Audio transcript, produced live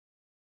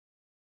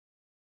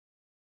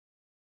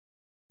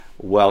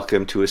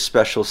Welcome to a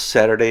special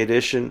Saturday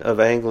edition of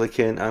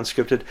Anglican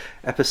Unscripted,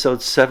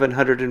 episode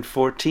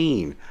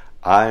 714.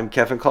 I'm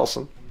Kevin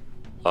Carlson.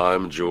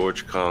 I'm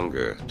George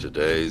Conger.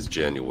 Today's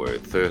January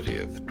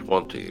 30th,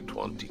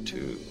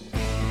 2022.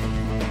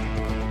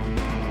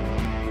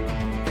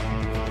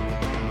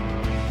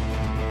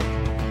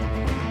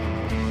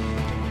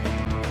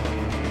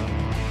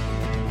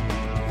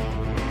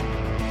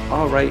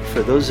 All right,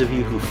 for those of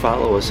you who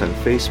follow us on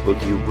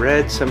Facebook, you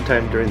read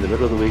sometime during the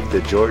middle of the week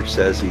that George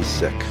says he's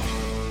sick.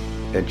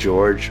 And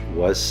George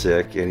was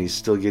sick, and he's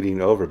still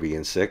getting over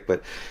being sick,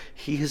 but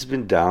he has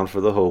been down for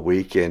the whole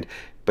weekend.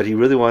 But he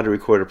really wanted to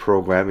record a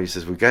program. He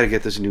says, "We got to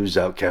get this news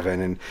out, Kevin."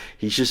 And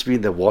he's just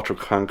being the Walter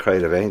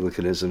Cronkite of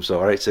Anglicanism. So,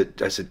 all right,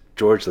 I said,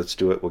 George, let's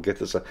do it. We'll get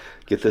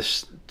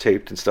this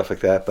taped and stuff like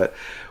that. But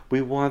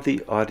we want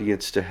the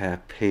audience to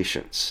have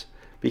patience,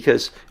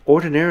 because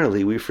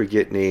ordinarily we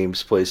forget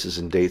names, places,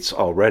 and dates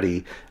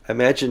already.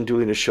 Imagine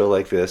doing a show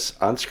like this,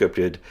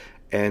 unscripted,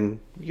 and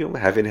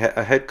having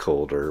a head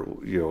cold or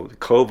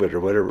COVID or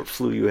whatever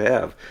flu you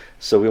have.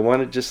 So we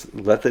want to just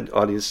let the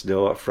audience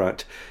know up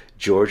front.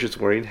 George is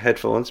wearing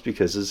headphones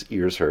because his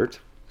ears hurt.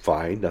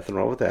 Fine, nothing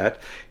wrong with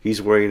that.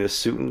 He's wearing a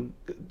suit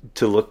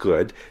to look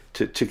good,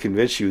 to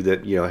convince you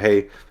that,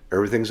 hey,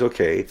 everything's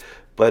okay.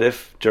 But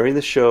if during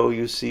the show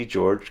you see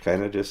George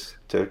kind of just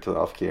to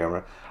off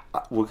camera,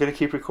 we're going to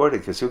keep recording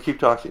because he'll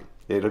keep talking.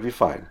 It'll be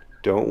fine.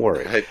 Don't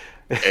worry.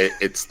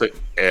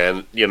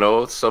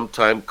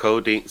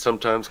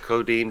 Sometimes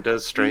codeine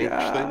does strange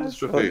things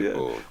for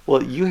people. Yeah.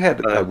 Well, you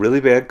had a really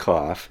bad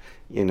cough.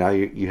 Now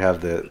you have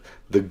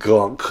the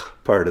gunk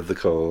part of the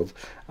cold.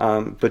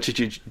 But did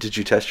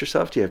you test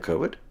yourself? Do you have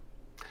COVID?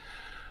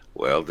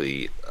 Well,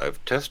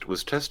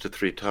 was tested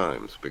 3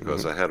 times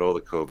because I had all the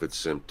COVID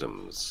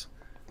symptoms: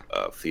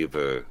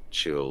 fever,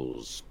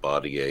 chills,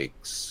 body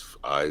aches,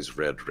 eyes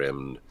red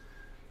rimmed,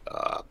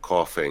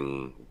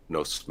 coughing,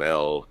 no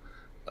smell.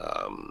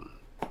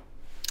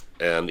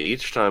 And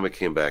each time it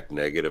came back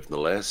negative. In the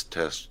last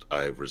test,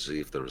 I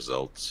received the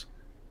results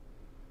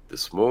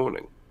this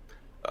morning.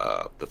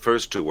 The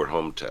first 2 were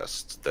home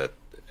tests,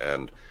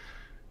 and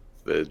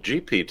the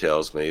GP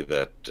tells me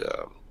that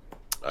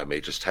I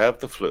may just have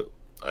the flu.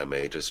 I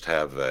may just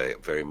have a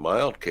very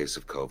mild case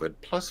of COVID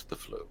plus the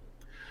flu.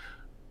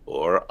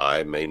 Or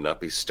I may not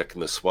be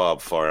sticking the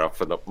swab far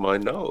up and up my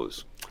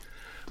nose.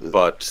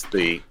 But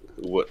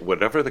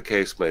whatever the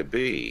case may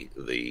be,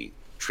 the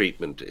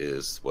treatment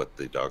is what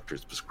the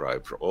doctors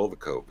prescribe for all the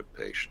COVID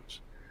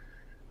patients.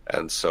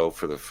 And so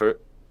for the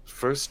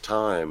first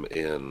time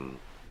in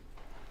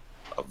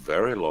a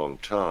very long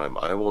time,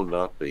 I will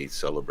not be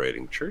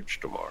celebrating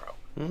church tomorrow.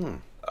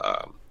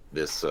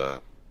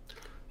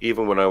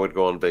 Even when I would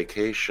go on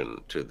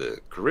vacation to the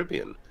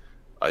Caribbean,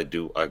 I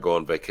go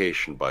on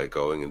vacation by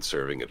going and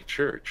serving at a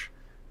church.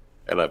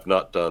 And I've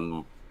not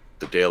done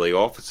the daily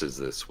offices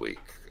this week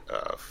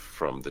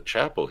from the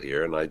chapel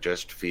here, and I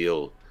just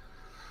feel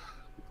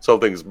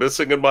something's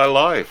missing in my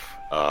life.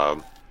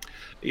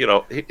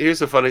 Here's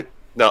the funny.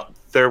 Now,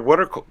 they're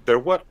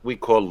what we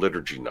call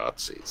liturgy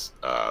Nazis,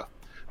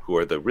 who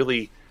are the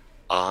really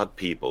odd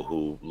people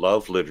who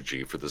love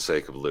liturgy for the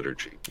sake of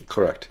liturgy.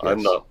 Correct.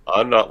 Yes.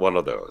 I'm not one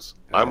of those.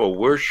 I'm a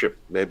worship,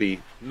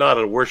 maybe not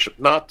a worship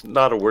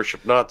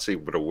Nazi,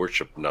 but a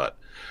worship nut.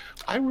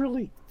 I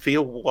really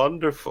feel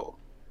wonderful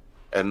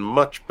and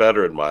much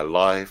better in my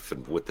life,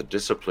 and with the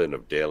discipline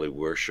of daily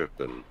worship,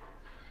 and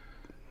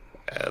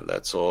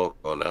that's all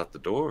gone out the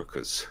door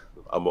because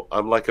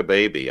I'm like a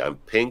baby. I'm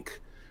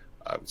pink.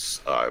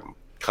 I'm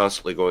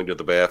constantly going to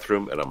the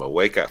bathroom, and I'm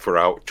awake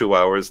for 2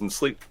 hours and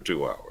sleep for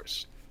 2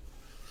 hours.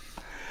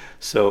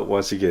 So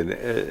once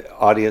again,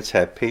 audience,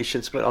 have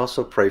patience, but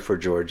also pray for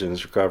George and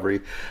his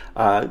recovery.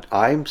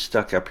 I'm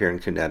stuck up here in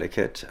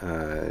Connecticut,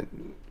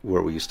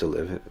 where we used to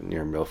live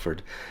near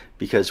Milford,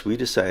 because we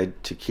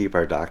decided to keep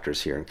our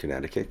doctors here in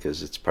Connecticut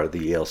because it's part of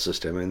the Yale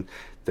system, and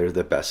they're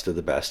the best of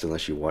the best.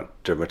 Unless you want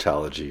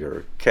dermatology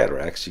or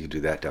cataracts, you can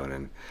do that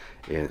down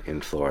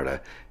in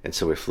Florida. And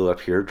so we flew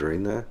up here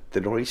during the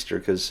nor'easter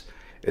because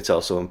it's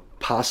also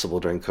impossible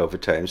during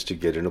COVID times to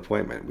get an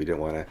appointment. We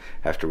didn't want to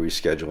have to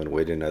reschedule and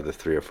wait another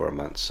 3 or 4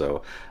 months.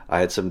 So I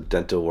had some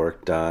dental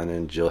work done,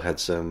 and Jill had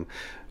some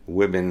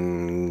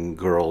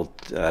girl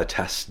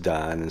tests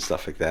done and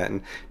stuff like that.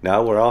 And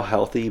now we're all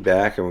healthy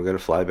back, and we're going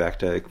to fly back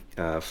to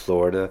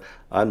Florida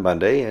on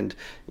Monday. And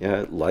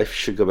life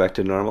should go back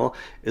to normal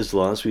as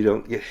long as we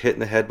don't get hit in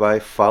the head by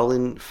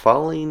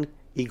falling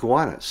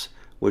iguanas,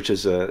 which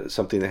is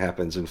something that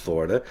happens in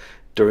Florida.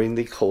 During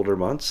the colder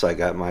months, I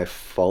got my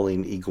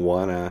falling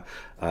iguana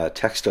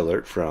text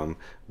alert from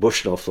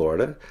Bushnell,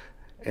 Florida.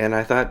 And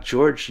I thought,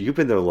 George, you've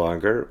been there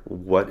longer.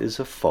 What is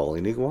a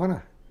falling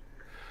iguana?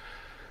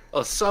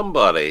 Well,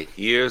 somebody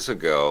years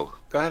ago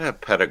got a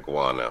pet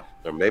iguana,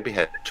 or maybe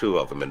had 2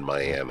 of them in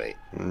Miami.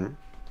 Mm-hmm.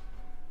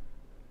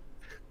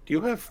 You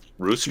have Yeah,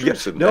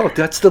 roosters in no, there.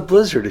 that's the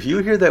blizzard. If you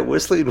hear that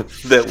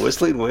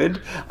whistling wind,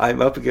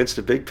 I'm up against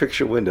a big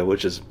picture window,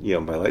 which is my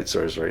light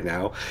source right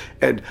now,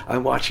 and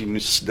I'm watching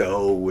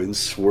snow and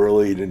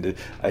swirling, and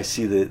I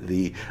see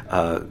the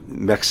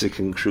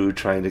Mexican crew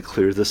trying to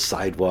clear the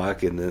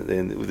sidewalk, and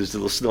there's a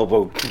little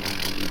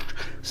snowboat.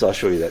 So I'll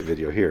show you that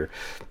video here,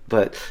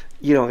 but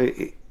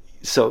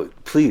so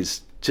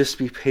please just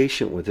be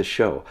patient with the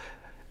show.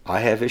 I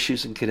have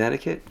issues in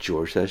Connecticut.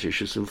 George has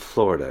issues in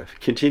Florida.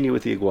 Continue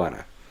with the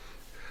iguana.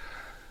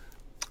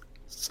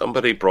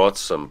 Somebody brought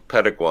some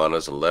pet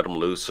iguanas and let them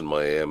loose in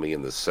Miami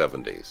in the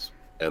 70s,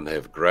 and they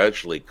have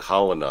gradually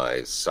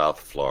colonized South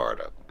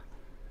Florida.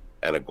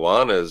 And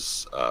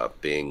iguanas,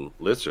 being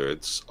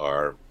lizards,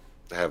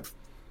 have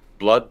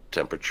blood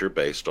temperature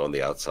based on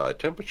the outside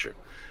temperature.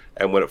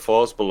 And when it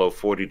falls below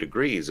 40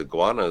 degrees,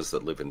 iguanas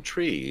that live in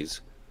trees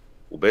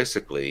will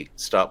basically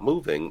stop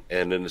moving,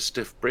 and in a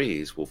stiff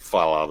breeze will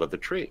fall out of the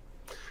tree.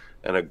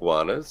 And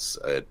iguanas,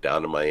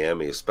 down in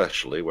Miami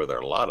especially, where there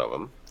are a lot of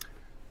them,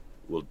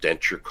 will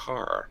dent your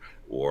car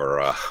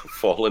or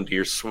fall into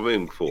your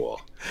swimming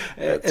pool.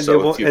 And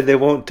they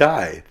won't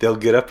die. They'll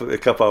get up a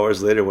couple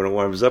hours later when it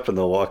warms up, and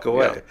they'll walk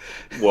away.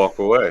 Yeah, walk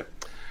away.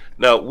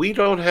 Now, we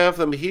don't have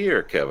them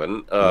here,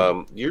 Kevin.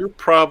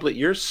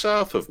 You're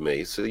south of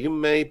me, so you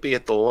may be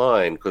at the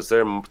line because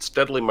they're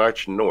steadily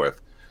marching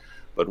north.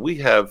 But we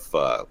have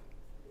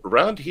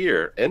around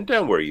here and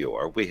down where you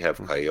are, we have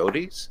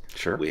coyotes.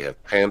 Sure. We have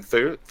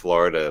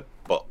Florida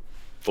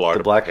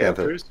The Black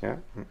Panthers. Yeah.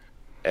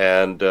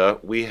 And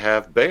we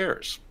have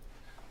bears.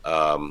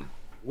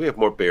 We have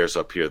more bears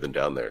up here than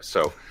down there.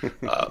 So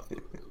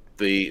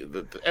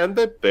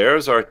the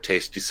bears are a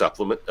tasty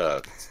supplement.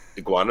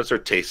 Iguanas are a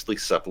tasty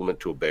supplement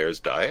to a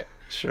bear's diet,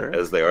 Sure.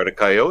 as they are to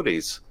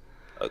coyotes.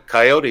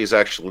 Coyotes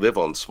actually live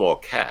on small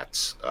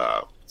cats.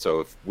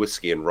 So if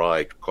whiskey and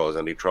rye cause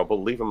any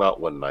trouble, leave them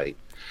out one night,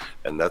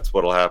 and that's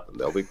what'll happen.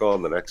 They'll be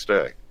gone the next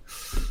day.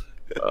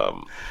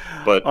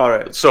 But All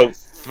right. So,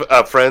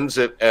 friends,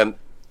 and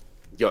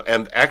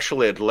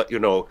actually, I'd let you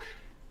know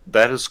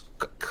that is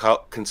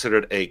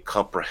considered a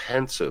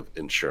comprehensive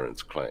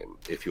insurance claim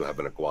if you have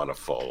an iguana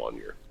fall on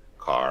your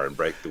car and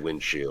break the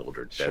windshield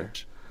or dent.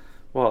 Sure.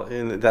 Well,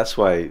 and that's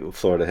why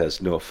Florida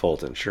has no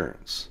fault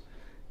insurance.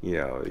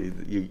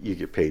 You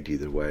get paid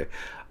either way.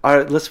 All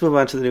right, let's move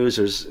on to the news.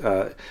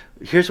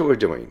 Here's what we're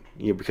doing.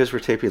 Because we're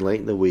taping late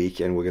in the week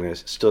and we're going to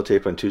still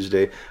tape on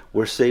Tuesday,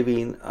 we're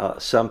saving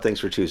some things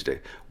for Tuesday.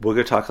 We're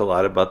going to talk a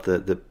lot about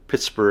the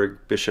Pittsburgh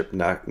Bishop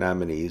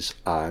nominees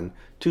on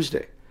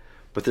Tuesday.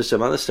 But there's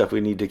some other stuff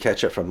we need to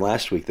catch up from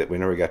last week that we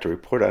never got to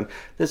report on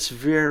that's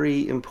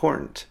very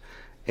important.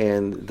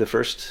 And the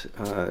first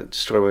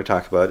story we're going to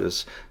talk about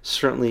is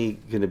certainly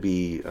going to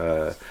be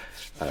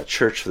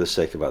Church for the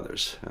Sake of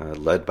Others,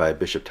 led by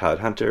Bishop Todd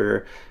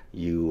Hunter.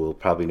 You will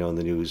probably know in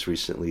the news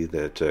recently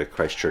that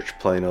Christ Church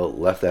Plano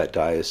left that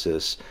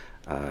diocese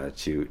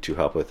to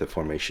help with the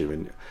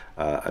formation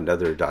of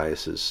another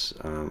diocese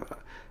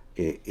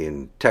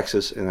in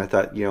Texas. And I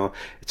thought,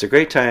 it's a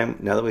great time,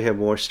 now that we have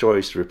more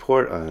stories to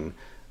report on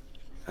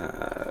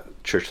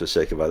Church for the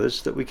Sake of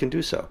Others, that we can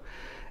do so.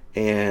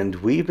 And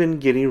we've been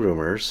getting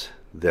rumors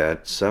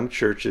that some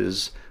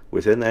churches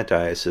within that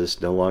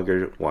diocese no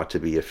longer want to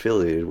be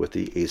affiliated with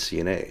the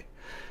ACNA.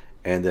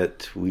 And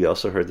that we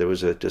also heard there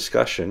was a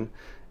discussion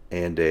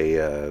and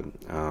a,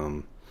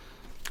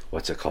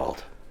 what's it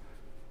called?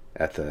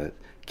 At the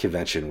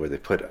convention where they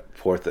put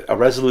forth a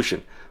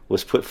resolution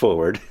was put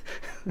forward.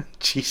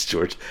 Jeez,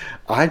 George,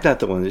 I'm not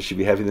the one that should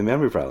be having the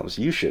memory problems.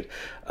 You should.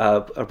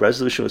 A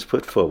resolution was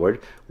put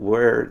forward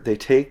where they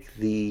take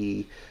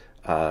the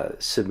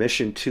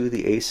submission to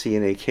the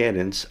ACNA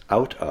canons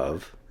out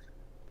of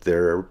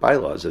their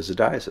bylaws as a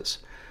diocese.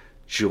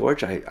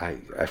 George,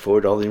 I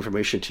forwarded all the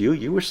information to you.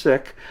 You were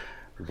sick.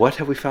 What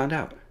have we found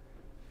out?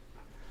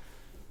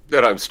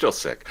 That I'm still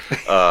sick.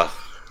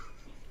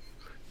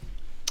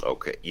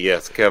 Okay.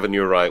 Yes, Kevin,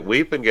 you're right.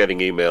 We've been getting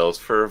emails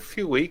for a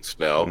few weeks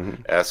now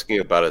asking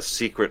about a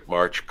secret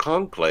March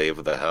conclave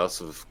of the House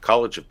of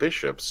College of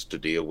Bishops to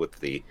deal with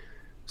the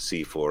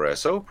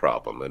C4SO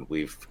problem. And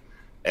we've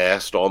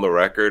asked on the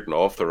record and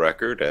off the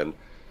record and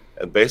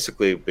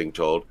basically being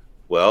told,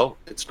 well,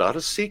 it's not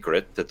a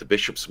secret that the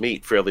bishops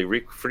meet fairly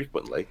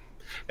frequently.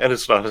 And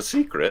it's not a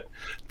secret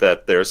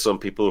that there are some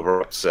people who are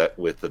upset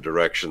with the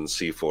direction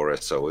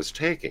C4SO is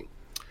taking.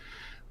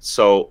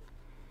 So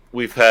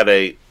we've had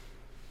a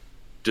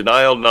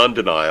denial,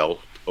 non-denial,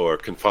 or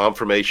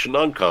confirmation,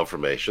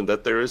 non-confirmation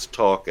that there is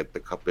talk at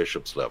the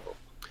bishop's level.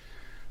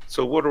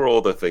 So what are all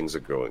the things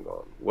that are going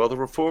on? Well, the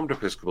Reformed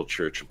Episcopal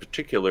Church in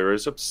particular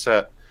is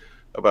upset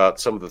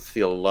about some of the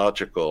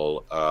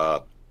theological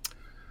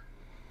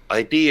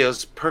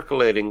ideas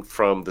percolating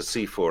from the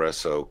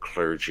C4SO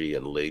clergy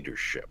and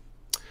leadership.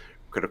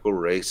 Critical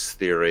race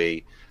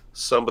theory,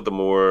 some of the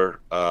more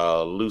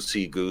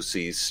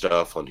loosey-goosey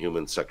stuff on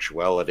human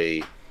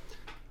sexuality.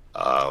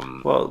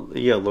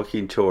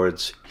 Looking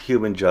towards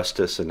human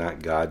justice and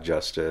not God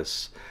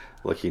justice,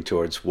 looking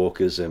towards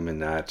wokeism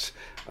and not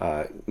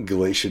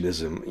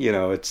Galatianism.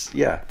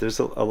 There's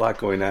a lot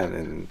going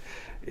on,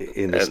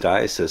 in this And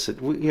diocese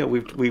that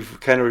we've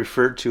kind of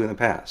referred to in the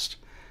past,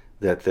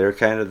 that they're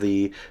kind of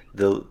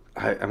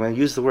I'm going to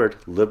use the word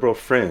liberal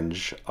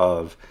fringe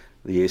of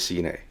the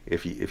ACNA,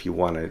 if you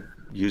want to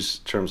use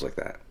terms like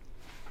that.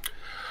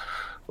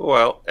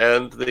 well,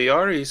 and the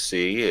REC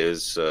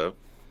is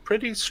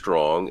pretty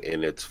strong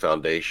in its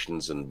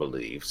foundations and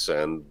beliefs,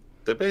 and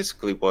they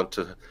basically want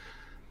to.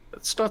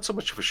 It's not so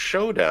much of a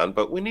showdown,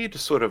 but we need to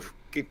sort of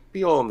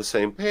be all on the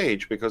same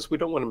page because we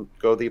don't want to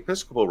go the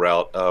Episcopal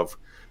route of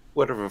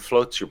whatever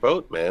floats your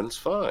boat, man, it's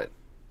fine.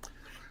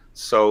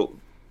 So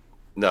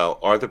now,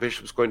 are the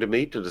bishops going to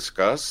meet to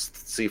discuss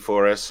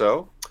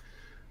C4SO?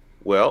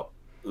 Well,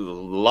 a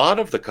lot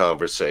of the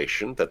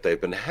conversation that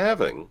they've been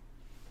having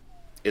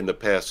in the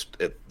past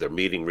at their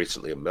meeting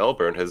recently in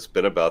Melbourne has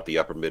been about the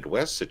upper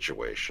Midwest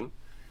situation.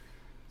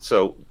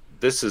 So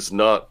this is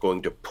not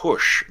going to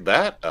push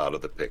that out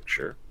of the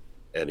picture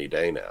any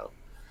day now.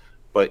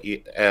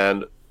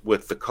 And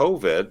with the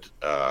COVID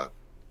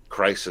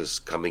crisis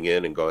coming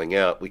in and going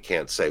out, we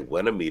can't say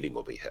when a meeting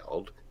will be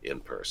held in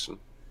person.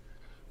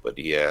 But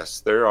yes,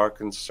 there are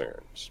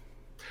concerns.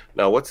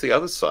 Now, what's the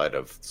other side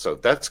of? So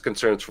that's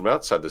concerns from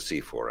outside the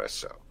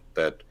C4SO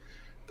that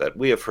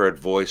we have heard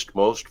voiced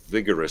most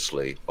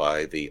vigorously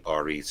by the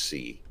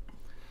REC.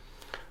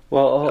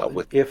 Well,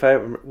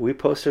 we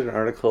posted an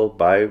article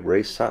by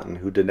Ray Sutton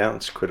who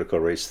denounced critical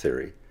race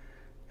theory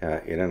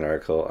in an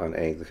article on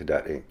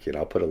Anglican.inc, and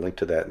I'll put a link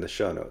to that in the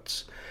show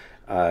notes.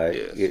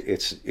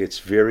 It's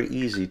very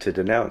easy to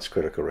denounce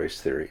critical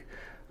race theory.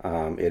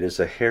 It is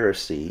a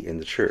heresy in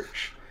the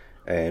church,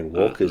 and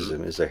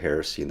wokeism is a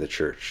heresy in the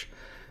church.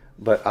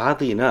 But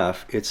oddly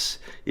enough,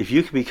 if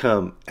you can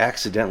become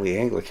accidentally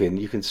Anglican,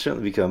 you can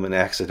certainly become an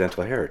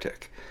accidental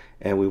heretic.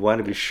 And we want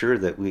to be sure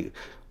that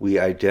we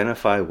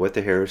identify what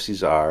the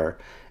heresies are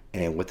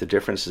and what the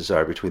differences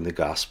are between the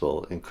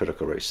gospel and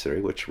critical race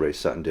theory, which Ray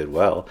Sutton did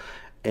well.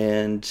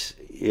 And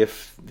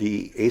if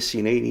the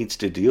ACNA needs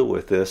to deal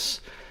with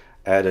this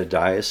at a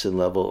diocesan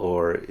level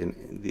or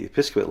in the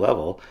episcopate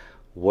level,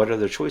 what are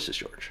their choices,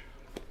 George?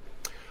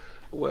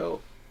 Well,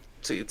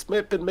 see, it's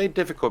been made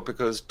difficult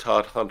because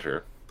Todd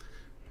Hunter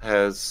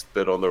has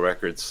been on the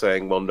record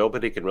saying, well,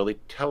 nobody can really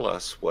tell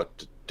us what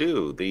to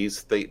do.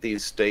 These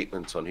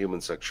statements on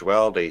human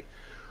sexuality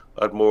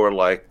are more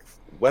like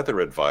weather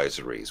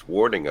advisories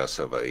warning us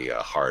of a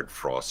hard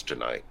frost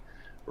tonight,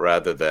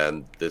 rather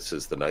than this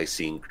is the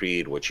Nicene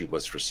Creed, which you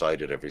must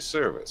recite at every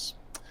service.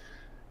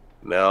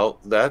 Now,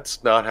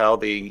 that's not how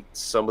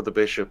some of the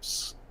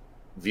bishops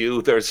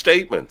view their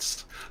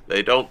statements.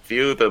 They don't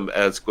view them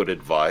as good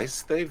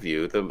advice. They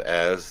view them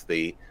as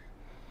the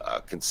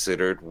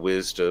considered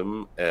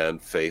wisdom and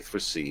faith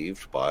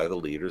received by the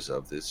leaders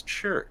of this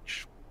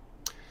church.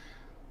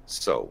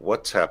 So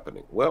what's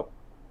happening? Well,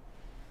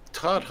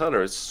 Todd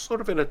Hunter is sort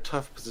of in a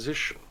tough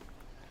position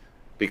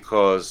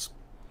because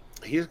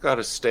he's got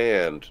to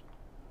stand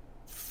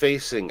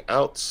facing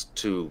out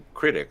to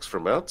critics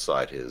from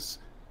outside his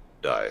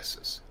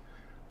diocese.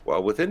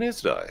 Well, within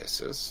his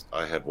diocese,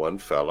 I had one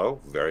fellow,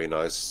 very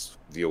nice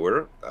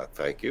viewer,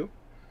 thank you,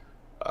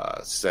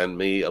 send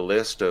me a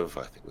list of,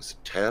 I think it was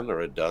 10 or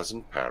a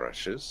dozen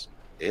parishes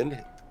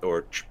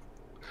or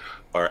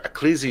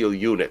ecclesial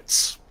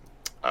units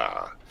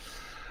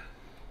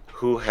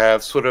who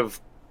have sort of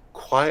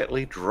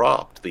quietly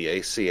dropped the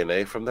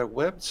ACNA from their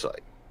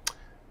website.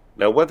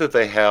 Now, whether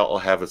they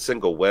have a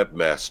single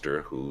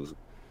webmaster who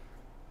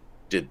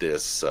did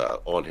this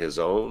on his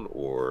own,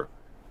 or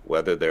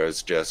whether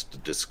there's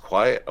just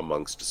disquiet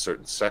amongst a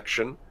certain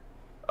section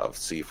of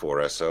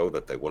C4SO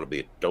that they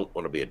don't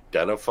want to be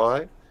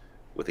identified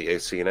with the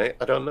ACNA,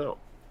 I don't know.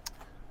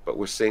 But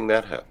we're seeing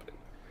that happening.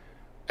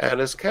 And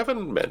as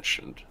Kevin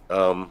mentioned,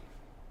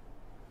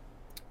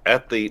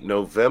 at the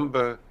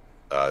November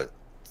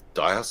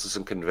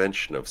Diocesan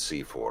Convention of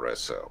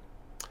C4SO,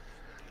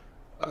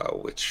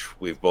 which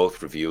we've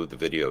both reviewed the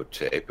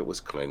videotape, it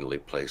was kindly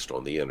placed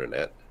on the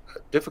internet.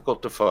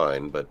 Difficult to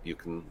find, but you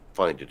can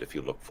find it if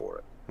you look for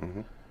it.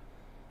 Mm-hmm.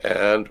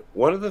 And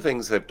one of the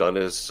things they've done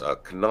is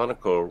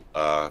canonical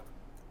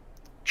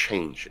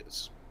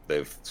changes.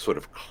 They've sort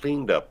of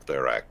cleaned up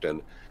their act,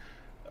 and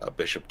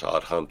Bishop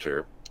Todd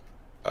Hunter,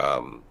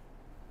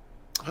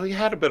 he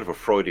had a bit of a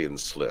Freudian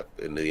slip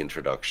in the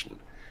introduction.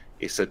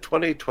 He said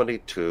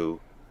 2022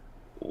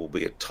 will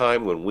be a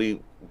time when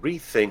we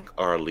rethink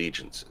our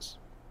allegiances.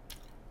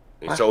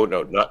 So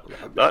no,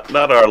 not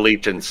our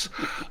allegiance.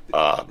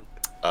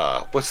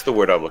 What's the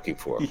word I'm looking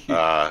for?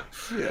 Yeah,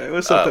 it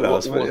was something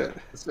else.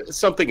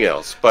 Something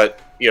else. But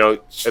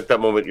at that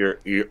moment,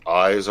 your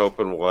eyes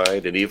open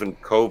wide, and even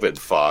COVID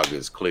fog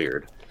is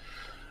cleared.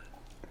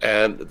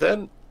 And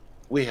then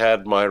we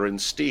had Myron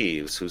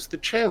Steeves, who's the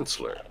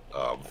chancellor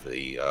of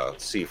the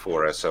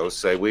C4SO,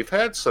 say we've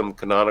had some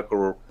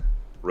canonical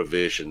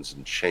revisions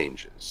and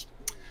changes.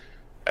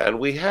 And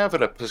we have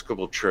an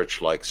Episcopal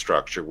Church-like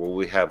structure where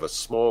we have a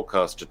small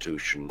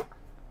constitution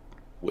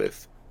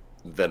with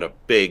then a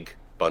big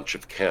bunch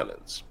of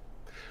canons.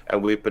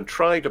 And we've been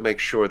trying to make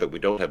sure that we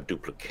don't have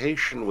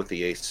duplication with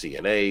the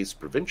ACNA's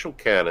provincial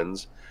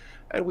canons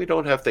and we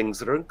don't have things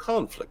that are in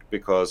conflict,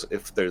 because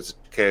if there's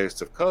a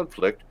case of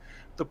conflict,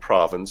 the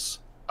province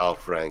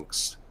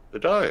outranks the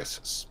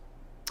diocese.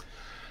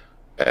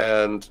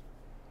 And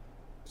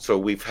so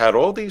we've had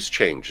all these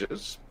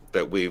changes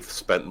that we've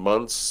spent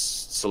months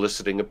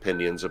soliciting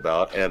opinions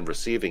about and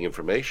receiving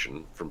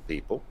information from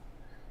people.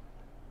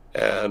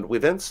 And we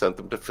then sent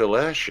them to Phil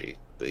Ashey,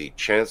 the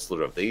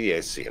Chancellor of the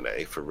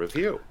ACNA, for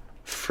review.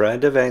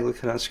 Friend of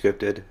Anglican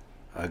Unscripted,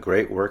 a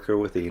great worker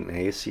with the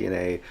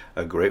ACNA,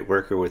 a great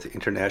worker with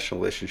international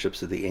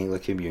relationships with the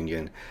Anglican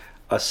Union,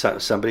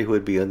 somebody who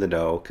would be in the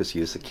know because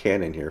he is the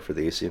canon here for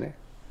the ACNA.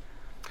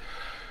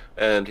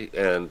 And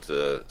Myron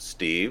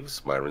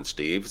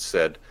Steeves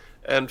said,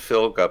 and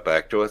Phil got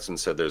back to us and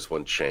said there's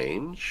one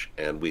change,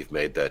 and we've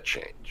made that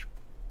change.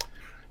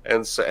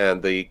 And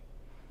the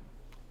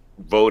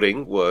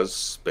voting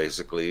was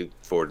basically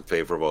in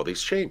favor of all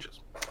these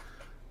changes.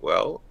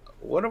 Well,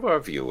 one of our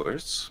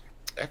viewers,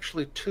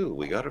 actually two,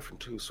 we got it from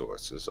two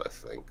sources, I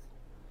think.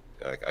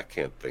 I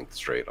can't think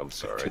straight, I'm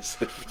sorry.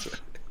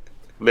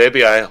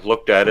 Maybe I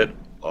looked at it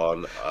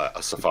on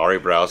a Safari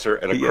browser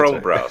and a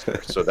Chrome browser,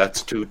 so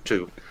that's two.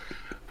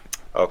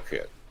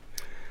 Okay.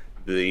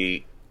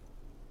 The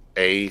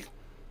C4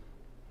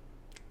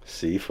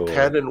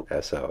 Canon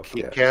SO.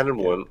 Canon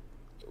 1.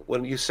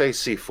 When you say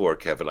C4,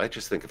 Kevin, I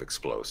just think of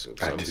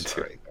explosives. I'm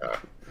sorry.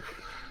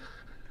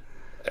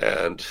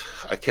 And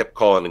I kept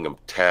calling him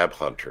Tab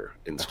Hunter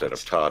instead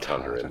of Todd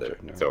Hunter in there.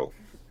 No.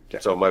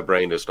 So my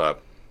brain is not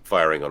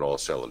firing on all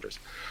cylinders,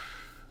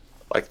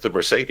 like the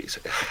Mercedes.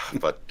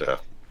 But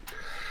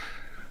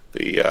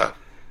the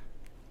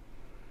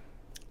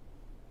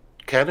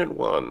Canon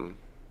 1,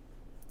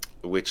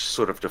 which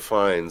sort of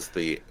defines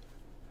the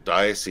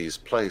diocese's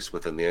place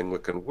within the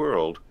Anglican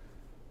world,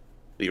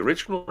 the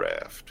original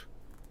draft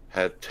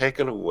had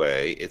taken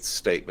away its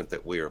statement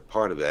that we are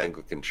part of the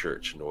Anglican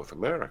Church in North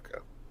America,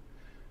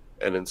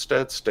 and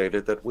instead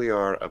stated that we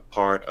are a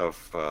part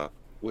of,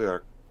 we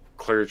are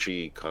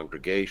clergy,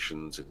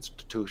 congregations,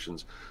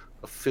 institutions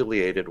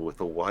affiliated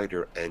with a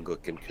wider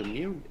Anglican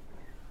communion.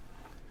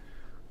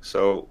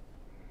 So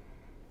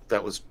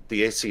that was,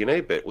 the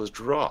ACNA bit was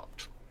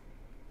dropped.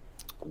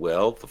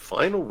 Well, the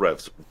final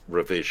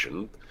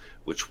revision,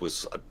 which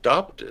was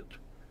adopted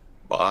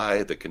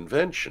by the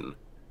convention,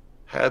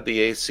 had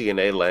the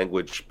ACNA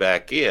language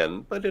back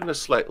in, but in a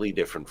slightly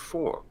different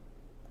form.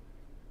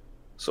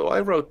 So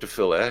I wrote to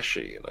Phil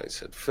Ashey and I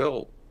said,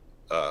 Phil,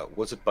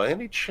 was it by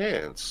any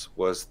chance,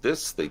 was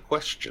this the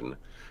question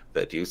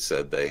that you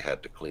said they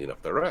had to clean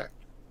up their act?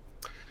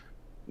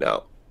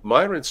 Now,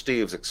 Myron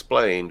Steeves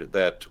explained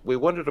that we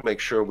wanted to make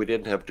sure we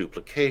didn't have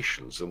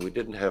duplications and we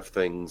didn't have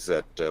things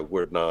that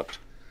were not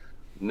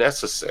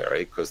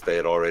necessary because they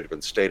had already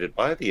been stated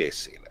by the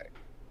ACNA.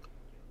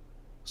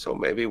 So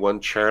maybe one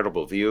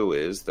charitable view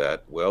is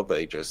that, well,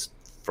 they just,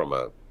 from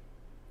a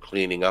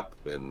cleaning up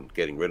and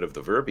getting rid of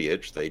the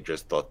verbiage, they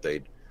just thought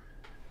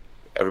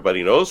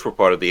everybody knows we're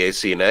part of the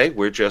ACNA,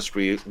 we're just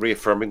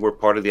reaffirming we're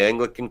part of the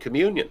Anglican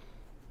Communion.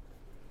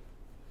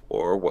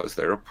 Or was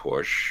there a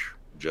push,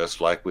 just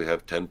like we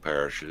have 10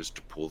 parishes,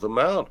 to pull them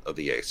out of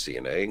the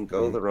ACNA and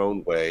go their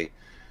own way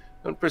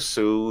and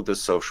pursue the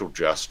social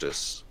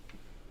justice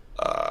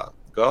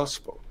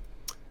gospel?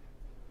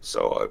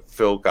 So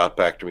Phil got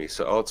back to me and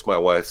said, oh, it's my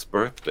wife's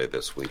birthday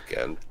this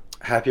weekend.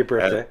 Happy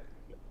birthday.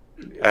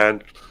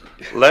 And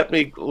let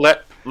me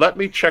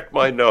check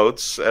my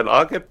notes and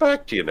I'll get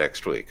back to you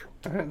next week.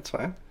 All right, that's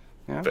fine.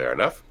 Yeah. Fair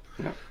enough.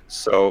 Yeah.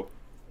 So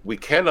we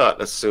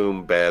cannot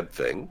assume bad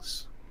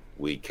things.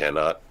 We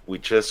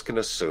just can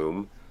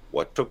assume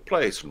what took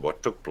place. And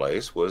what took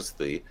place was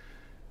the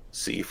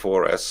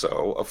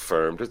C4SO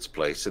affirmed its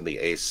place in the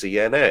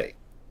ACNA.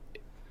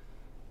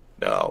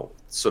 Now,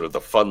 sort of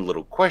the fun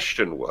little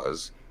question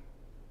was,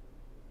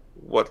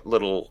 what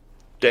little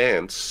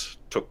dance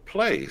took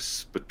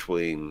place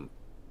between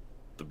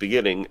the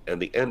beginning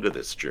and the end of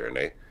this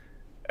journey?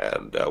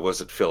 And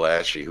was it Phil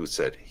Ashey who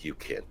said, you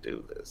can't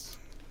do this?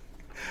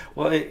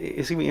 Well,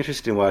 it's going to be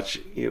interesting to watch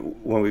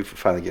when we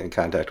finally get in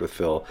contact with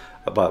Phil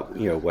about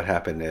what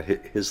happened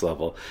at his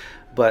level.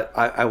 But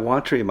I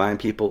want to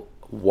remind people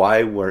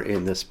why we're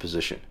in this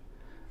position.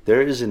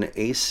 There is an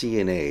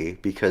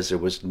ACNA because there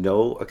was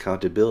no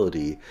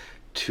accountability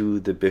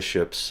to the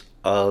bishops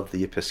of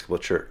the Episcopal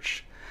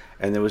Church.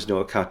 And there was no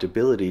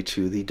accountability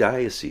to the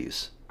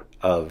diocese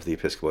of the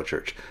Episcopal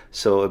Church.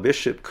 So a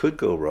bishop could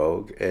go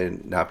rogue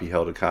and not be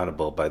held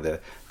accountable by the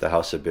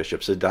House of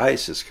Bishops. A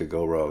diocese could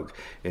go rogue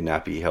and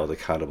not be held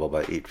accountable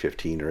by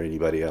 815 or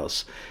anybody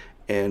else.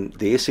 And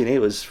the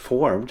ACNA was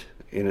formed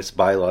in its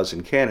bylaws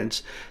and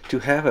canons to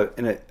have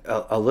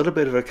a little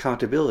bit of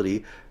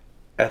accountability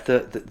at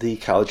the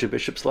College of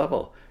Bishops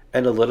level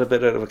and a little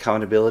bit of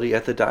accountability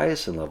at the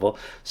diocesan level,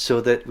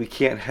 so that we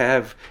can't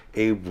have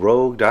a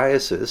rogue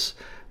diocese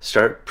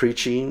start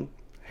preaching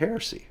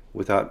heresy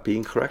without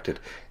being corrected.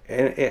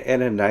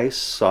 And a nice,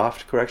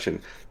 soft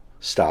correction.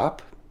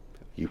 Stop.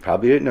 You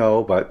probably didn't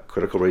know, but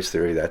critical race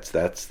theory,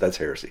 that's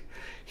heresy.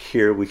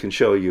 Here we can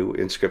show you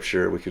in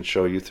Scripture, we can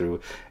show you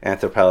through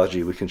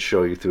anthropology, we can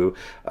show you through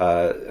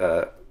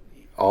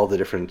all the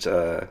different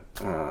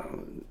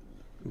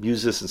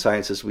muses and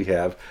sciences we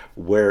have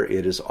where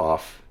it is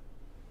off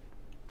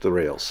the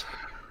rails.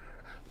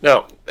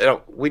 Now,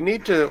 we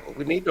need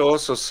to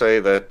also say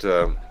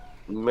that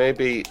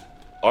maybe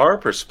our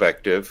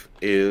perspective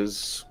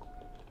is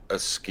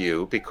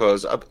askew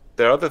because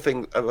there are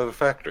other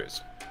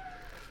factors.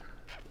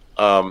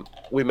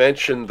 We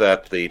mentioned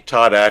that the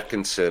Todd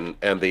Atkinson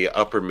and the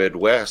Upper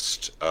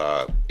Midwest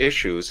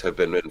issues have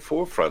been in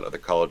forefront of the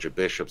College of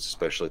Bishops,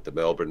 especially at the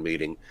Melbourne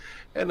meeting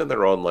and in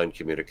their online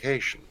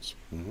communications.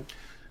 Mm-hmm.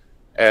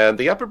 And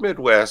the Upper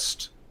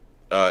Midwest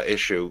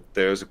issue,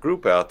 there's a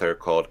group out there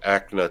called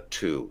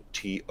ACNA2,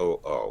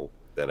 TOO,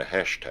 then a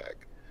hashtag.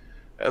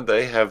 And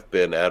they have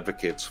been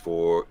advocates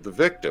for the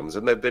victims,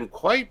 and they've been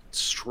quite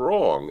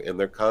strong in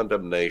their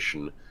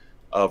condemnation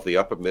of the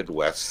Upper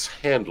Midwest's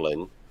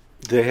handling.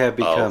 They have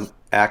become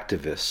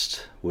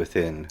activists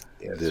within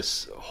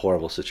this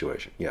horrible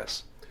situation,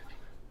 yes.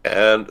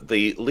 And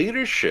the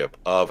leadership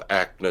of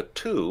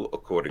ACNA2,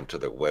 according to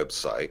their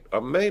website, are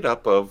made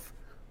up of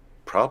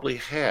probably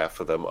half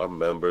of them are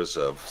members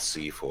of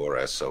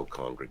C4SO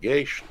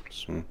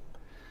congregations.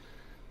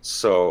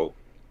 So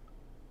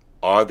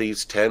are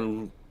these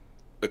 10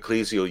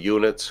 ecclesial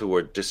units who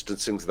are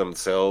distancing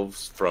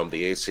themselves from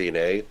the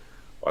ACNA,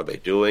 are they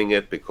doing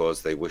it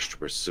because they wish to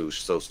pursue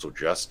social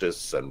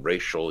justice and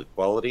racial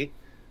equality?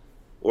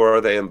 Or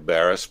are they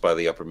embarrassed by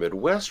the Upper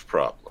Midwest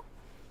problem?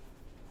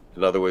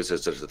 In other words,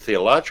 is it a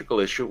theological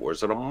issue or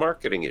is it a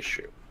marketing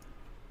issue?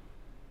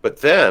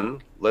 But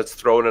then, let's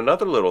throw in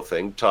another little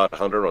thing. Todd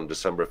Hunter on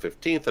December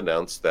 15th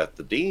announced that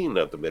the dean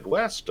of the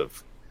Midwest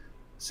of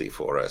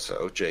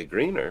C4SO, Jay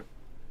Greener,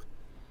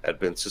 had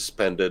been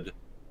suspended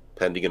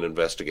pending an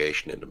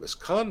investigation into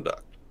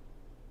misconduct.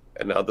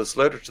 And now this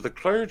letter to the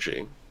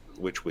clergy,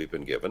 which we've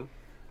been given,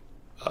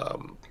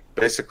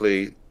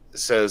 basically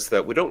says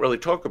that we don't really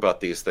talk about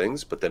these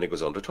things, but then he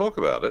goes on to talk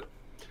about it.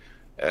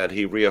 And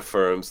he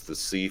reaffirms the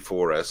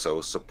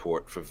C4SO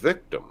support for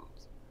victims,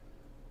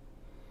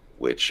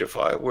 which if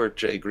I were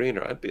Jay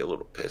Greener, I'd be a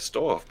little pissed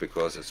off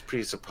because it's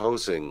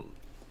presupposing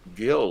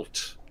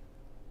guilt.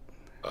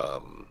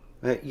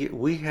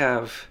 We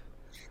have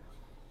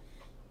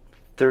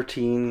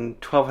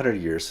 1,200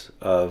 years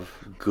of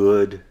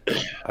good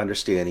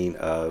understanding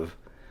of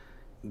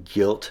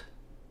guilt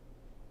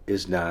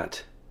is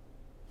not,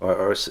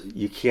 or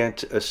you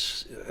can't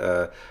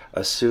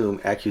assume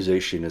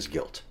accusation is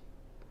guilt.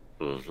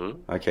 Mm-hmm.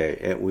 Okay,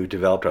 and we've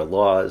developed our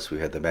laws. We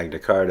had the Magna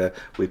Carta.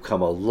 We've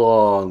come a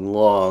long,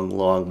 long,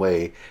 long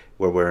way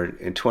where we're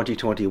in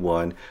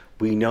 2021.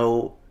 We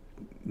know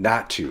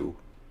not to,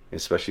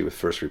 especially with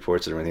first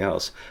reports and everything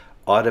else,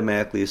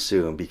 automatically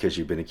assume because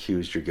you've been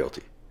accused you're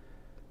guilty.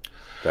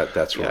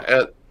 That's wrong.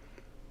 Yeah,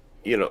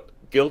 and,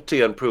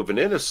 guilty unproven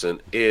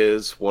innocent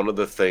is one of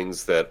the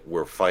things that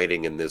we're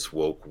fighting in this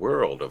woke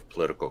world of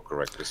political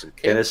correctness and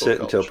cancel innocent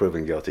culture. Until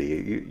proven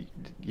guilty.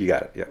 You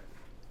got it. Yeah.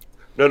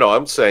 No,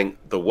 I'm saying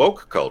the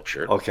woke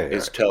culture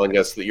is right. telling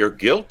us that you're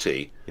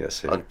guilty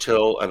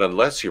until and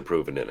unless you're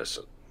proven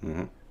innocent.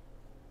 Mm-hmm.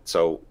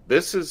 So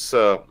this is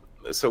so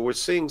we're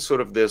seeing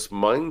sort of this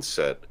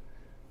mindset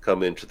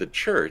come into the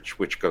church,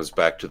 which comes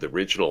back to the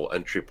original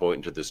entry point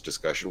into this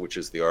discussion, which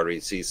is the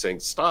REC saying,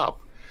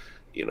 stop,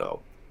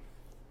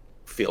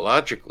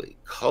 theologically,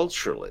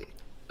 culturally,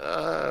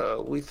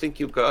 we think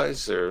you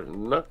guys are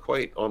not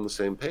quite on the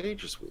same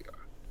page as we are.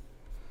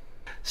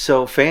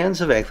 So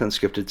fans of Anglican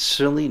Scripted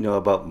certainly know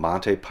about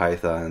Monty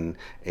Python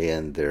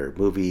and their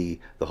movie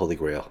The Holy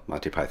Grail.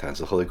 Monty Python's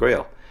The Holy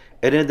Grail.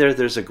 And in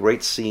there's a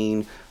great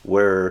scene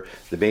where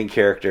the main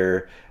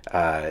character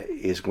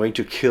is going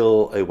to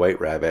kill a white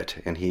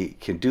rabbit, and he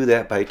can do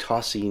that by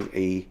tossing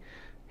a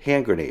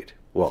hand grenade.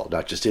 Well,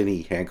 not just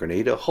any hand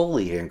grenade, a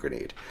holy hand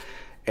grenade.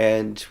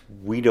 And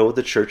we know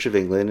the Church of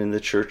England and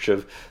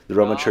the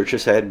Roman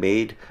churches had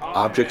made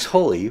objects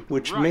holy,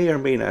 which may or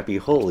may not be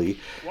holy.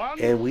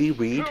 And we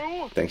read,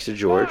 thanks to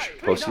George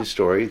posting a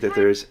story, that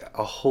there's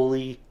a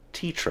holy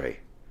tea tray.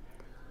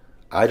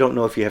 I don't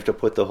know if you have to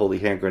put the holy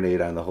hand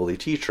grenade on the holy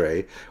tea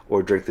tray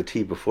or drink the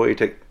tea before you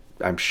take.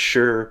 I'm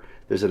sure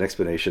there's an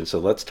explanation. So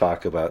let's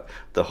talk about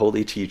the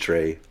holy tea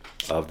tray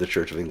of the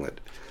Church of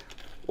England.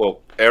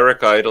 Well,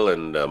 Eric Idle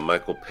and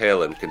Michael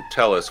Palin can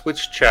tell us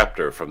which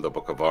chapter from the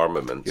Book of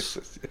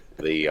Armaments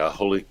the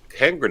holy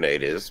hand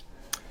grenade is.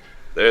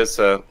 There's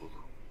an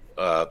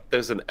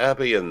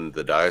abbey in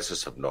the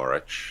Diocese of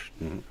Norwich,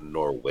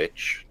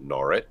 Norwich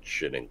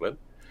in England,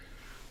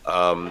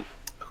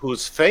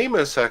 who's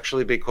famous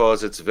actually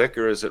because its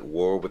vicar is at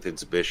war with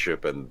its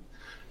bishop and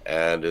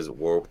is at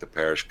war with the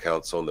parish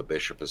council, and the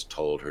bishop has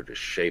told her to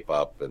shape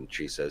up, and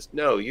she says,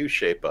 "No, you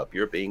shape up.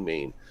 You're being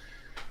mean."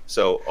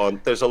 So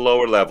there's a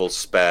lower level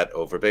spat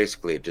over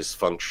basically a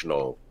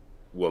dysfunctional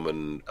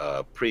woman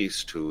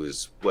priest who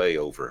is way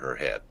over her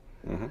head.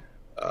 Mm-hmm.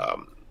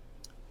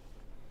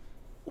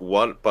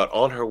 But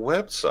on her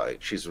website,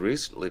 she's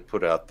recently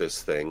put out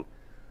this thing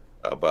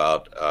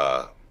about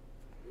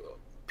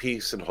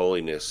peace and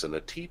holiness in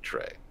a tea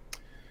tray.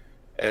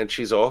 And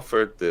she's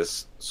offered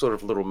this sort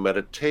of little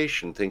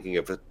meditation, thinking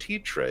of a tea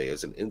tray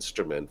as an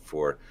instrument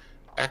for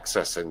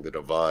accessing the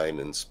divine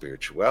and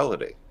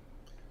spirituality.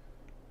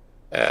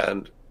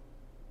 And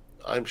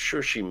I'm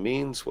sure she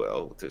means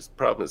well. The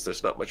problem is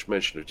there's not much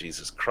mention of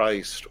Jesus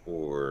Christ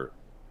or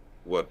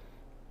what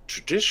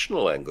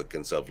traditional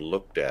Anglicans have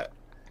looked at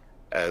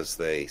as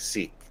they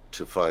seek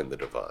to find the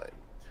divine.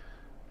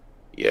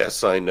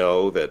 Yes, I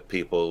know that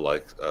people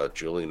like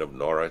Julian of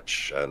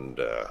Norwich and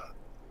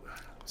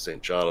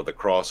St. John of the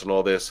Cross and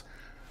all this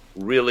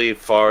really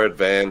far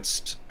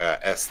advanced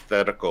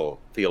aesthetical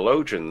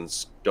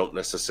theologians don't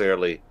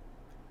necessarily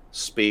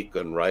speak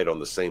and write on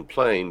the same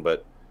plane,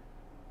 but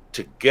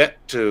to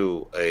get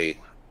to a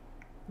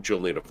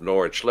Julian of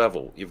Norwich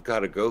level, you've got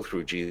to go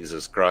through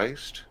Jesus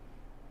Christ,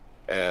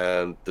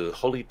 and the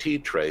Holy Tea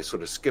Tray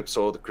sort of skips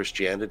all the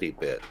Christianity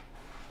bit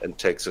and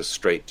takes us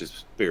straight to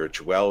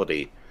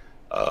spirituality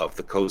of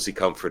the Cozy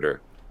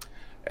Comforter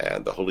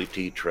and the Holy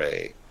Tea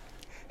Tray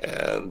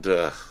and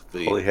the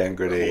Holy hand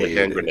grenade. Holy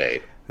hand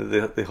grenade.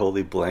 The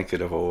holy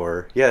blanket of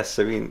ore. Yes,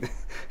 I mean,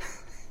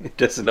 it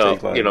doesn't No,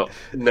 take long.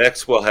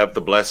 next we'll have the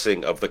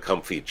blessing of the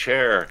comfy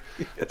chair.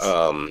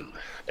 Yes.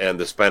 And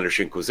the Spanish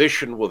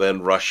Inquisition will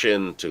then rush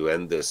in to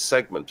end this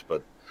segment.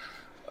 But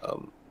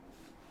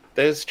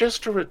there's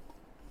just a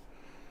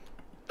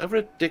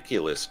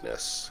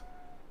ridiculousness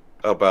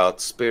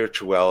about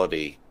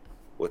spirituality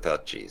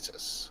without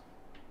Jesus,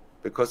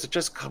 because it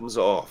just comes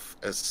off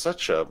as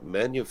such a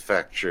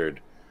manufactured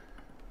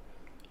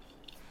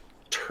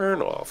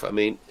turnoff. I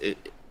mean,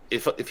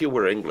 if you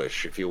were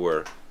English, if you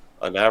were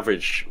an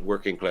average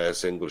working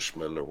class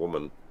Englishman or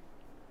woman,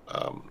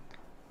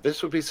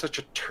 this would be such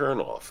a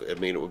turnoff. I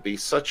mean, it would be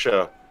such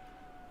a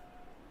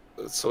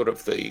sort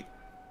of the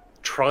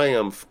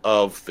triumph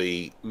of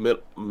the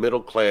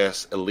middle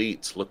class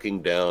elites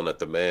looking down at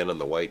the man in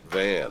the white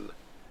van.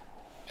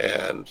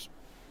 And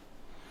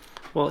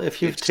Well,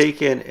 if you've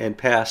taken and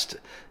passed,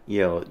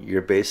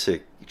 your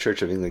basic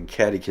Church of England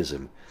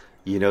catechism,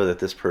 you know that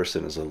this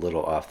person is a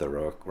little off the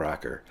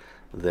rocker.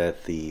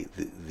 That the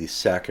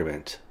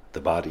sacrament,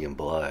 the body and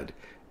blood,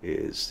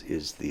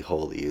 is the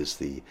holy, is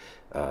the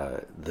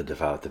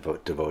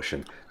devout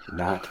devotion,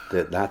 not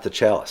the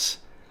chalice,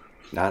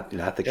 not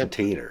the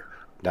container,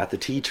 not the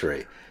tea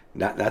tray,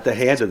 not the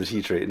hand of the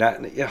tea tray,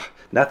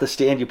 not the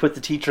stand you put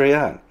the tea tray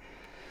on.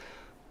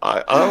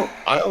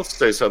 I'll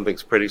say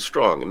something's pretty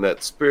strong, and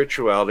that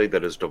spirituality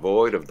that is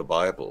devoid of the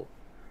Bible,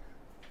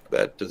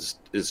 that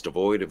is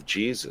devoid of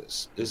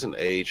Jesus, is an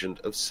agent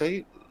of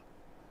Satan,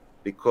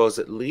 because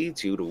it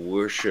leads you to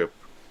worship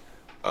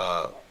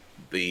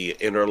the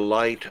inner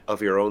light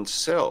of your own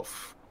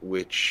self,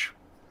 which,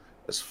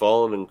 as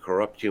fallen and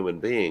corrupt human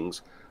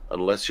beings,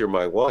 unless you're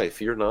my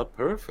wife, you're not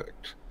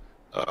perfect.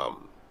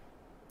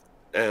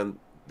 And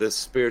this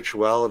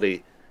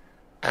spirituality,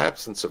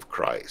 absence of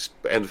Christ,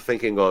 and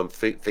thinking on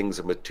things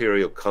of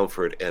material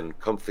comfort and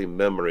comfy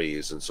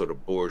memories and sort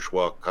of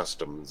bourgeois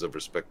customs of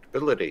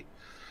respectability,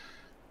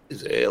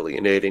 is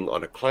alienating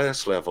on a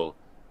class level,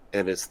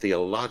 and is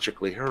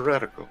theologically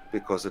heretical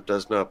because it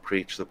does not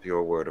preach the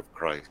pure word of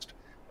Christ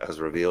as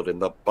revealed in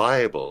the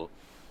Bible,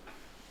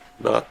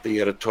 not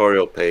the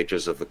editorial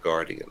pages of The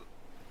Guardian.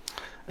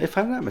 If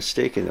I'm not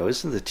mistaken, though,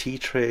 isn't the tea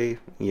tray,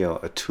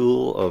 a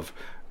tool of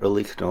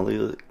early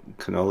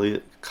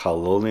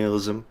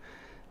colonialism?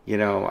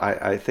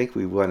 I think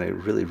we want to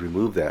really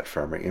remove that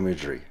from our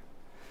imagery.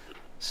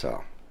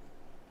 So,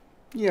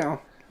 it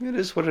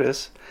is what it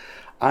is.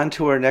 On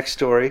to our next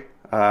story.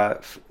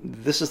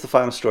 This is the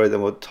final story.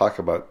 Then we'll talk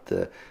about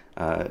the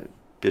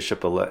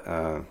bishop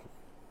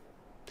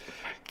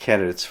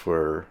candidates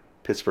for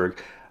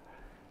Pittsburgh.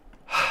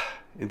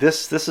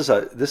 This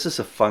is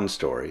a fun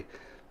story,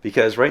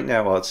 because right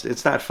now, well,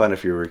 it's not fun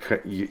if you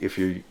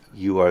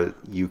are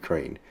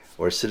Ukraine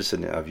or a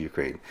citizen of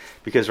Ukraine,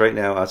 because right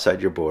now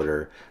outside your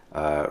border,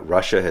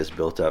 Russia has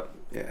built up,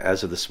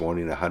 as of this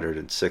morning,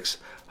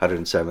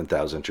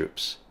 107,000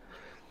 troops.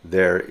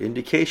 Their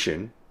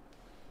indication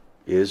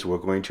is we're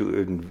going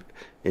to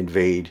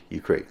invade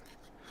Ukraine.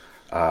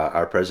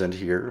 Our president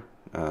here,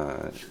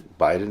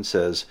 Biden,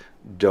 says,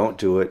 don't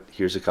do it.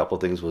 Here's a couple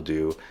things we'll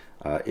do.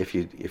 If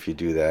you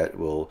do that,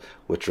 we'll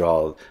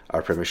withdraw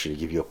our permission to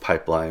give you a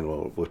pipeline.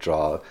 We'll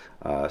withdraw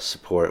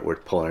support. We're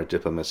pulling our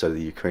diplomats out of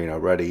the Ukraine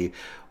already.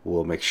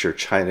 We'll make sure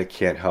China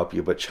can't help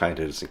you, but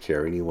China doesn't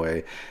care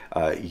anyway.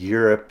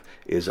 Europe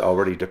is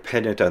already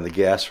dependent on the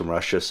gas from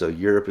Russia, so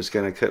Europe is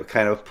going to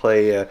kind of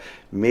play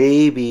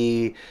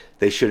maybe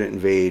they shouldn't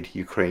invade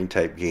Ukraine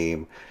type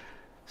game.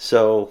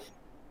 So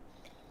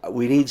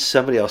we need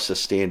somebody else to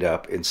stand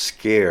up and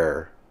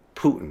scare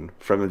Putin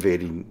from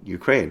invading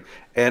Ukraine.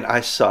 And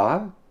I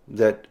saw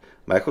that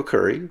Michael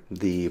Curry,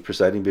 the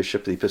presiding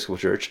bishop of the Episcopal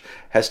Church,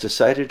 has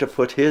decided to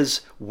put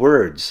his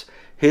words,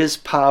 his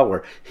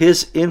power,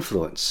 his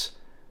influence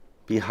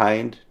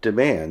behind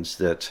demands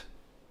that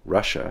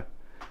Russia,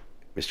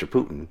 Mr.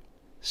 Putin,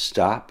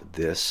 stop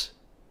this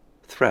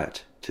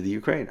threat to the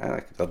Ukraine.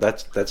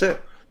 That's it.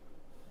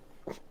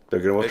 They're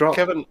going to withdraw.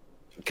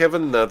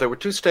 Kevin, there were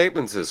two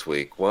statements this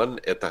week. One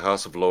at the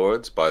House of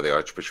Lords by the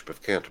Archbishop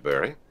of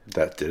Canterbury.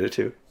 That did it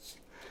too.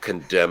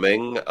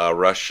 condemning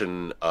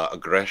Russian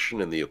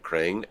aggression in the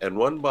Ukraine, and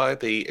one by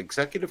the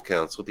Executive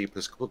Council of the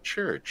Episcopal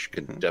Church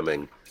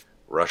condemning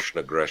Russian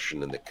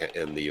aggression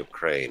in the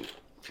Ukraine.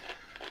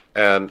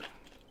 And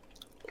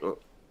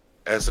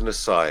as an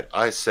aside,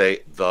 I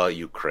say the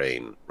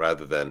Ukraine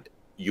rather than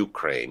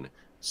Ukraine,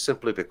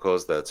 simply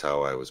because that's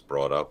how I was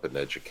brought up and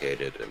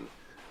educated, and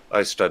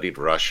I studied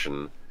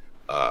Russian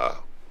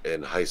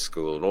in high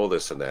school and all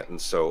this and that.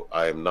 And so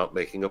I am not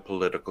making a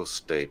political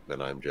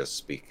statement. I'm just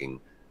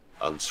speaking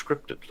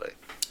unscriptedly.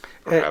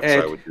 Perhaps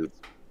And I would do.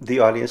 the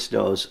audience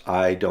knows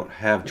I don't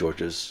have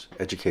George's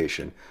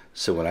education,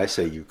 so when I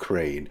say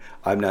Ukraine,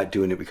 I'm not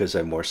doing it because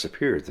I'm more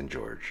superior than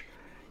George.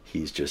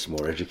 He's just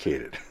more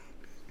educated.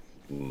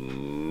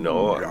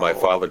 No, my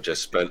father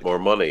just spent more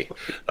money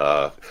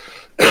to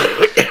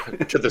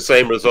the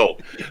same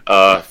result.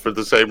 For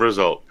the same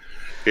result.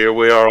 Here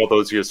we are all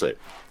those years later.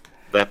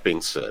 That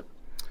being said,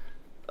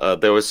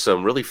 there was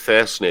some really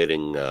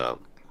fascinating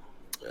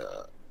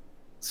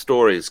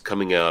stories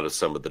coming out of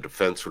some of the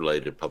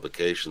defense-related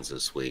publications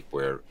this week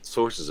where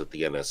sources at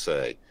the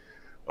NSA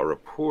are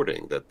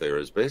reporting that there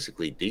is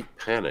basically deep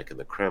panic in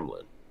the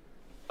Kremlin.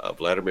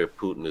 Vladimir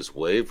Putin is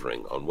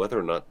wavering on whether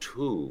or not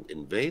to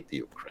invade the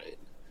Ukraine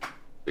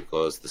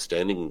because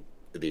the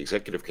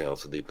Executive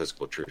Council of the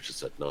Episcopal Church has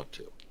said not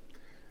to.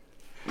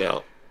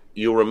 Now,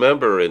 you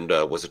remember in,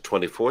 was it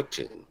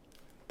 2014?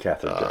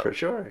 Catherine Jefferts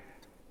Schori.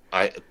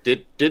 I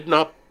did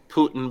not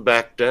Putin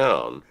back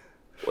down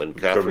when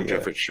Catherine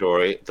Jefferts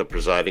Schori, the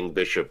presiding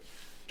bishop,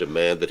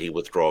 demanded that he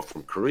withdraw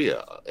from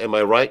Korea. Am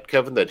I right,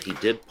 Kevin, that he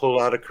did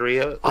pull out of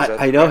Korea?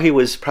 I know he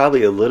was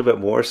probably a little bit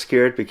more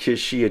scared because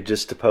she had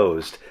just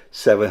deposed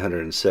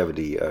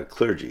 770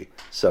 clergy.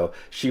 So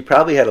she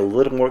probably had a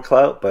little more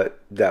clout, but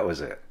that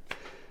was it.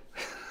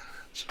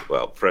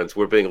 Well, friends,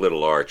 we're being a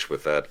little arch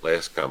with that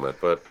last comment,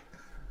 but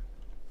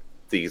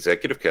the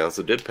Executive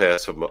Council did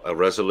pass a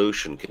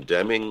resolution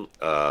condemning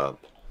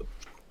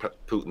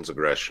Putin's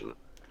aggression,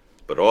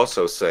 but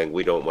also saying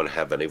we don't want to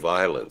have any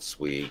violence.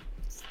 We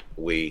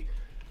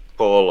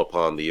call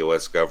upon the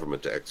U.S.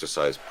 government to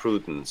exercise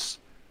prudence,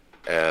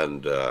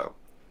 and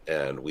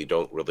we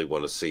don't really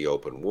want to see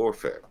open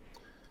warfare.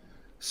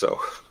 So,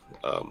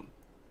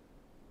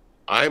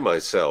 I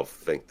myself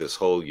think this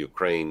whole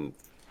Ukraine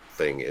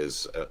thing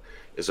is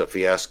a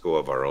fiasco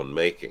of our own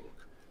making,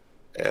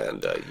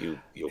 and you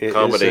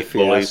accommodate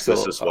bullies.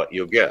 This is what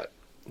you get.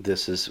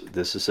 This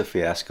is a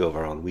fiasco of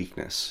our own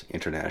weakness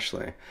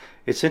internationally.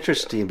 It's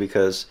interesting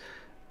because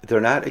they're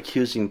not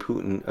accusing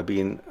Putin of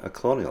being a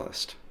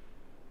colonialist,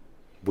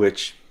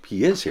 which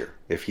he is here.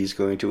 If he's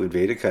going to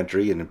invade a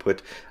country and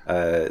put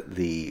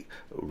the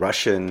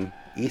Russian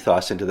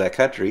ethos into that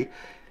country,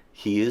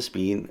 he is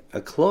being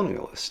a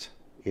colonialist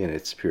in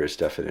its purest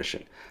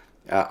definition.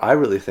 I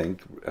really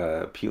think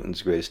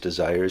Putin's greatest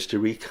desire is to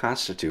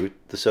reconstitute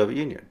the Soviet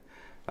Union.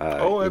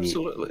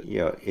 Absolutely.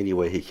 Any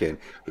way he can.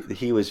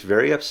 He was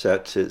very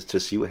upset to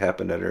see what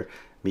happened under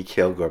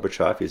Mikhail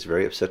Gorbachev. He was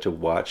very upset to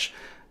watch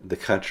the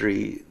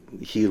country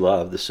he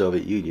loved, the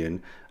Soviet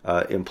Union,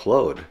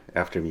 implode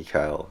after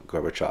Mikhail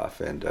Gorbachev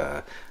and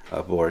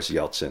Boris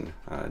Yeltsin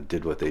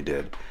did what they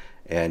did.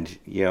 And,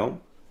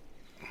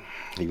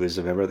 he was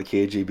a member of the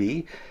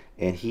KGB,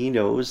 and he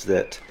knows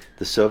that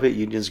the Soviet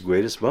Union's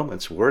greatest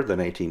moments were the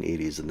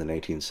 1980s and the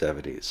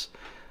 1970s.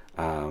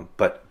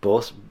 But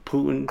both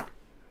Putin,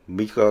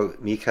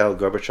 Mikhail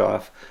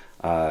Gorbachev,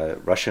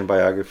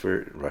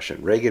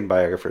 Russian Reagan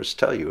biographers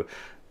tell you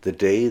the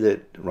day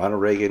that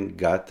Ronald Reagan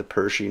got the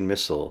Pershing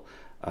missile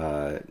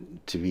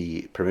to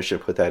be permission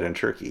to put that in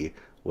Turkey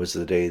was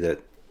the day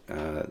that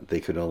they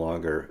could no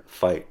longer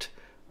fight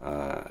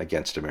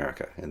against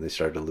America, and they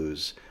started to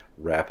lose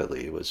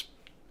rapidly. It was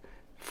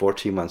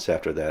 14 months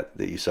after that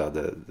you saw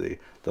the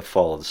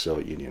fall of the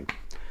Soviet Union.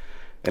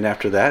 And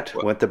after that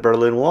went the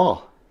Berlin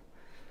Wall.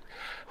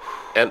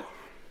 And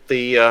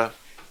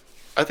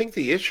I think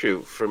the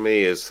issue for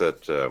me is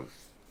that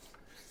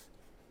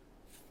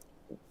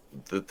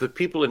the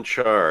people in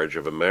charge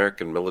of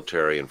American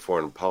military and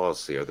foreign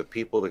policy are the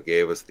people that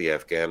gave us the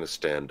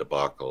Afghanistan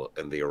debacle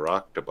and the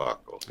Iraq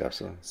debacle.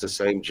 Absolutely. It's the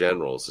same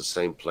generals, the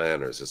same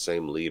planners, the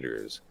same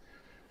leaders.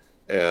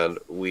 And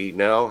we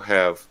now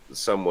have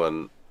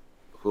someone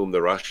whom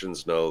the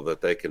Russians know that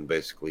they can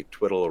basically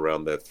twiddle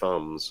around their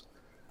thumbs,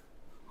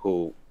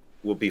 who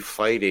will be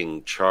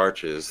fighting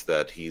charges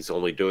that he's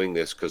only doing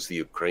this because the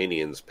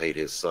Ukrainians paid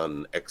his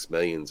son X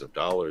millions of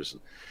dollars.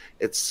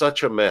 It's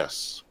such a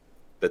mess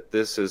that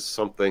this is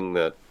something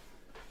that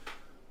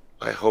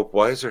I hope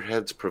wiser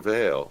heads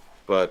prevail,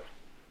 but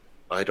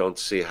I don't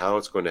see how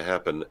it's going to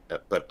happen.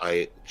 But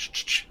I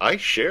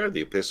share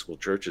the Episcopal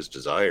Church's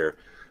desire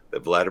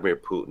that Vladimir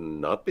Putin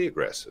not be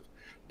aggressive,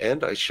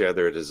 and I share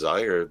their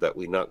desire that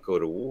we not go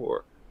to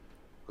war,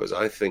 because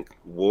I think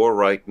war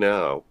right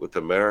now with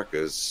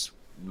America's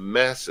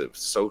massive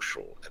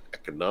social and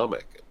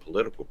economic and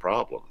political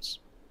problems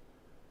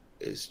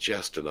is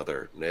just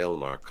another nail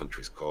in our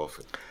country's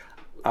coffin.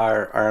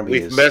 Our army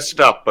We've messed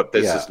up, but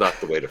this is not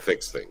the way to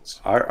fix things.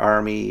 Our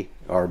army,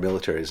 our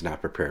military is not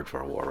prepared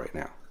for a war right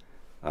now.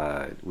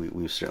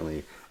 We've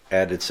certainly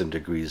added some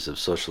degrees of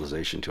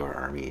socialization to our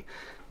army,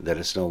 that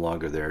it's no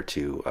longer there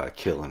to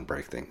kill and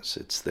break things.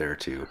 It's there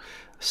to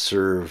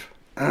serve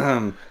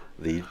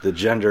the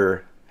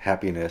gender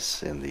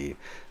happiness and the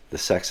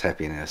sex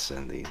happiness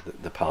and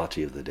the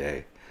polity of the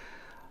day.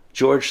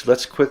 George,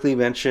 let's quickly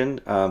mention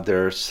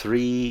there's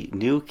 3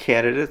 new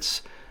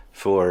candidates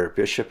for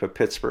Bishop of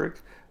Pittsburgh.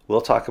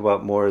 We'll talk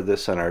about more of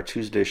this on our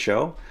Tuesday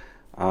show.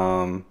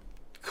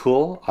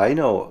 Cool. I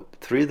know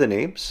 3 of the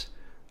names.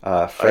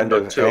 Friend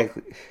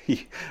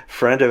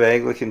of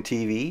Anglican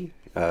TV,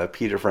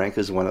 Peter Frank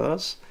is one of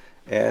those.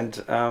 And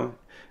Joe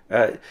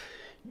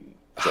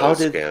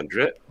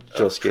Scandrett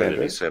of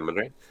Trinity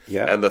Seminary.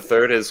 Yeah. And the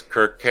third is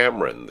Kirk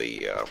Cameron,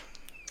 the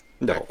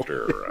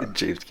actor.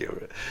 James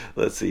Cameron.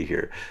 Let's see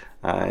here.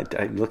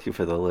 I'm looking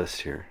for the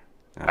list here.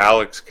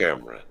 Alex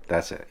Cameron.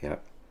 That's it.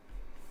 Yep.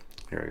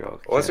 Here we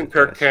go. Wasn't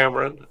Kirk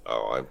Cameron?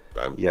 Oh,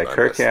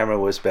 Kirk Cameron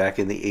was back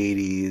in the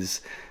 80s.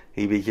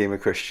 He became a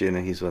Christian,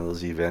 and he's one of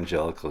those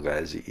evangelical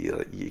guys.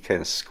 You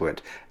kind of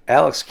squint.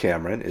 Alex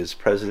Cameron is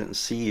president and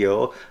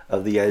CEO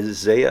of the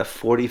Isaiah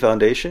 40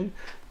 Foundation,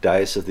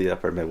 Diocese of the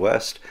Upper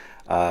Midwest.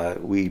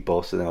 We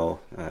both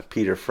know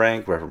Peter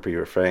Frank. Reverend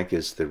Peter Frank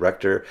is the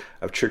rector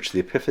of Church of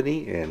the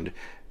Epiphany in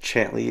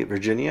Chantilly,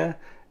 Virginia.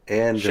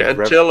 And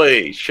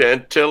Chantilly.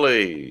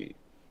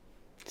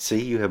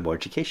 See, you have more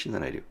education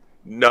than I do.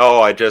 No,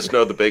 I just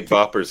know the Big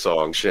Bopper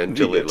song,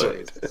 Chantilly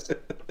Lane.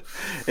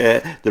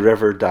 The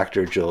Reverend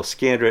Dr. Joel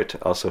Scandrett,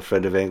 also a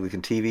friend of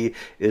Anglican TV,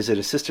 is an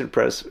assistant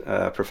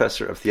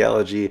professor of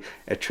theology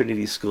at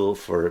Trinity School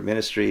for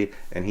Ministry,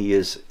 and he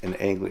is in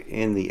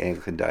the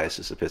Anglican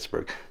Diocese of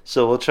Pittsburgh.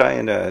 So we'll try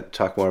and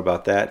talk more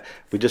about that.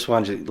 We just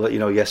wanted to let you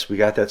know, yes, we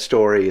got that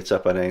story. It's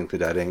up on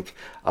Anglican.inc.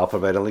 I'll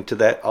provide a link to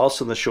that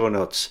also in the show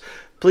notes.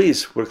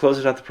 Please, we're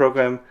closing out the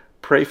program.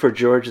 Pray for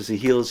George as he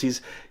heals.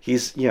 He's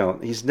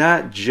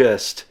not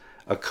just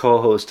a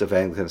co-host of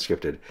Anglican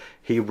Unscripted.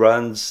 He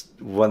runs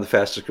one of the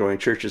fastest growing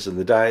churches in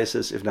the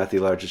diocese, if not the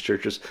largest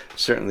churches,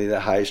 certainly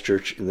the highest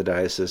church in the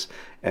diocese.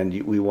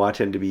 And we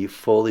want him to be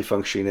fully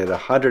functioning at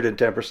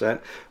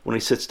 110% when he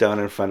sits down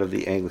in front of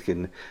the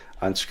Anglican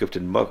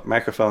Unscripted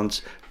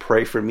microphones.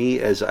 Pray for me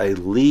as I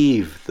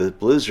leave the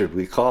blizzard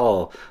we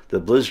call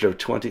the blizzard of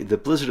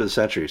the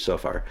century so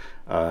far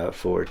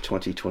for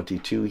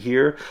 2022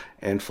 here,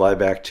 and fly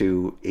back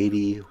to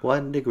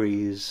 81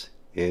 degrees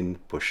in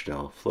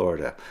Bushnell,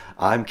 Florida.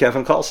 I'm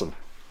Kevin Carlson.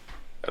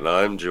 And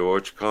I'm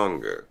George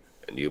Conger,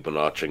 and you've been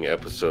watching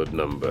episode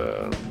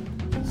number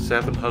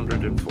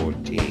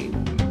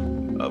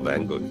 714 of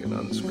Anglican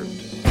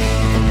Unscripted.